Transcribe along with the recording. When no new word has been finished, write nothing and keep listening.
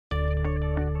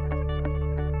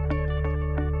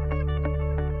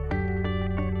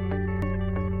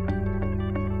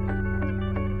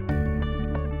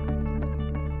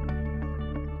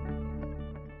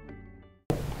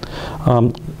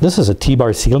This is a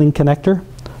T-bar ceiling connector.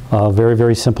 Very,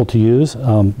 very simple to use.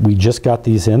 We just got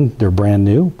these in. They're brand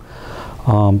new.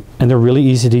 And they're really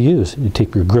easy to use. You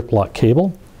take your grip lock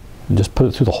cable and just put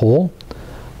it through the hole.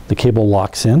 The cable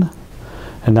locks in.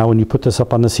 And now when you put this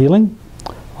up on the ceiling,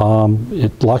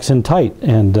 it locks in tight.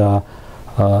 And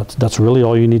that's really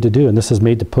all you need to do. And this is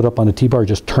made to put up on a T-bar.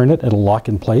 Just turn it, it'll lock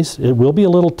in place. It will be a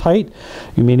little tight.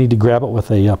 You may need to grab it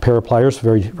with a pair of pliers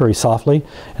very, very softly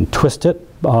and twist it.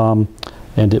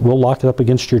 And it will lock it up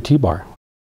against your T-bar.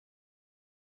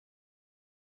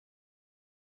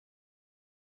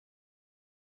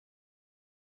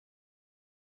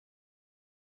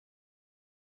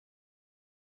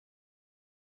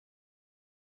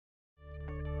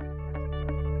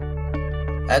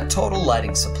 At Total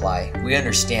Lighting Supply, we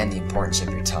understand the importance of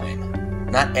your time.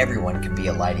 Not everyone can be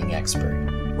a lighting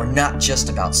expert. We're not just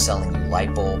about selling you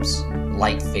light bulbs,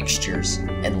 light fixtures,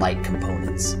 and light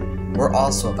components. We're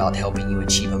also about helping you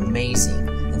achieve amazing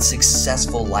and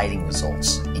successful lighting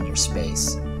results in your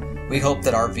space. We hope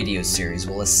that our video series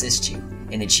will assist you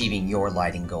in achieving your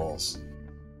lighting goals.